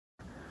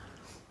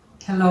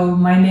Hello,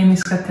 my name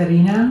is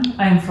Katerina.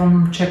 I'm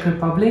from Czech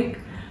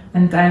Republic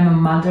and I'm a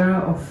mother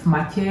of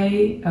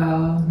Matěj.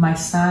 My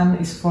son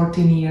is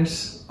 14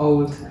 years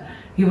old.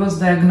 He was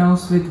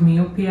diagnosed with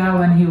myopia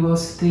when he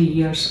was 3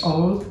 years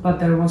old, but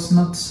there was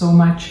not so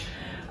much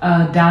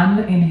done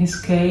in his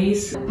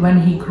case.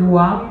 When he grew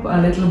up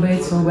a little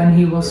bit, so when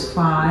he was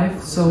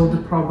 5, so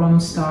the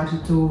problem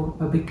started to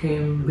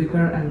become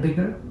bigger and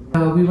bigger.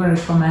 We were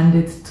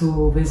recommended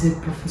to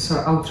visit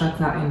Professor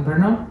Autrata in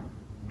Brno,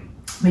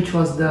 which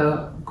was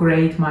the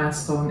great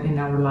milestone in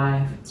our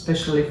life,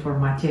 especially for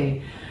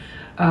Matěj.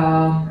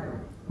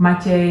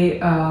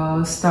 Matěj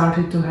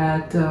started to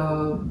have,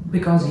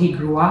 because he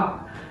grew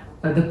up,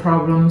 the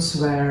problems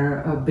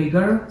were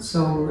bigger,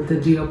 so the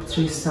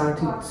dioptrije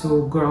started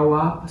to grow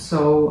up.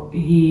 So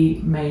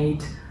he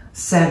made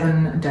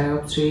 7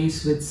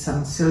 dioptries with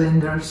some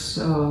cylinders,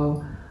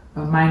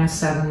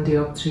 -7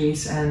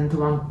 dioptries and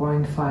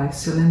 1.5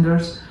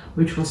 cylinders,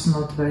 which was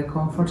not very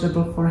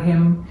comfortable for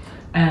him.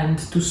 And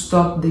to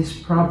stop this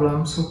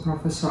problem, so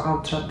Professor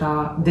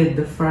Autrata did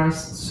the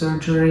first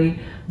surgery,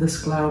 the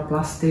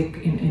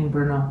scleroplastic in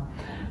Brno.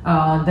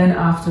 Then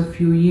after a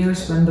few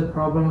years, when the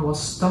problem was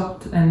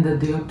stopped and the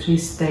dioptrije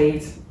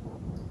stayed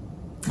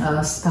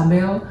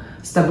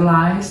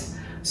stabilized,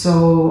 so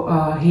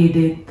he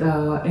did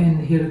and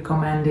he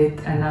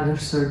recommended another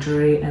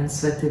surgery in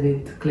Svetom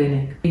Vidu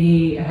clinic.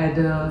 He had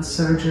a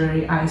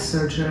surgery, eye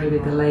surgery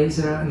with a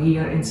laser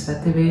here in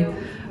Svetom Vidu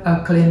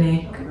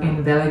clinic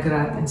in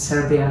Belgrade in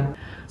Serbia.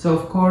 So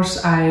of course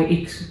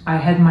I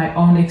had my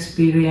own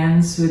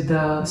experience with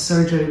the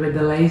surgery, with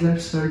the laser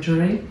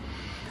surgery,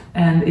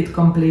 and it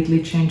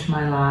completely changed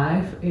my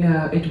life.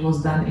 It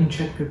was done in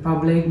Czech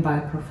Republic by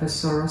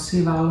Professor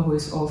Rosival, who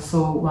is also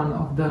one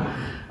of the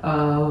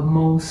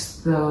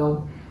most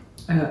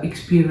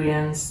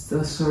experienced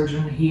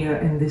surgeon here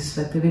in this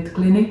Svetom Vidu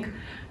clinic.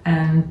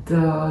 And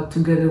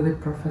together with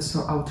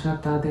Professor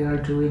Autrata, they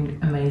are doing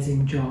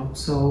amazing job.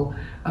 So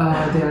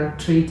they are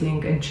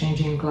treating and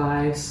changing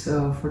lives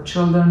for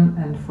children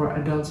and for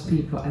adults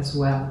people as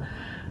well.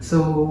 So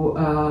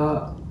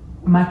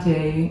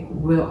Matěj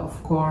will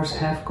of course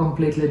have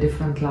completely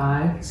different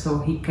life, so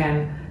he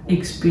can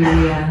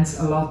experience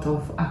a lot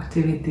of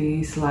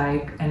activities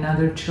like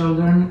another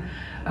children.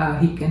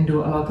 He can do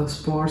a lot of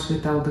sports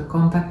without the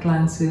contact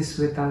lenses,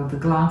 without the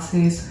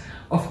glasses.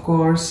 Of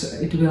course,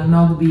 it will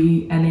not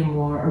be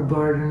anymore a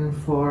burden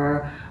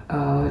for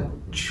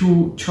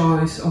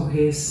choice of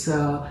his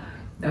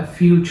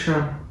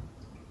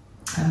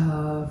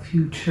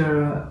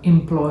future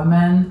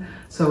employment,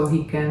 so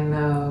he can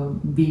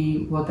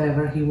be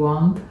whatever he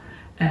wants,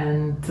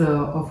 and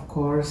of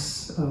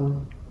course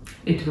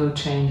it will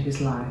change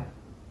his life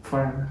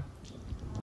forever.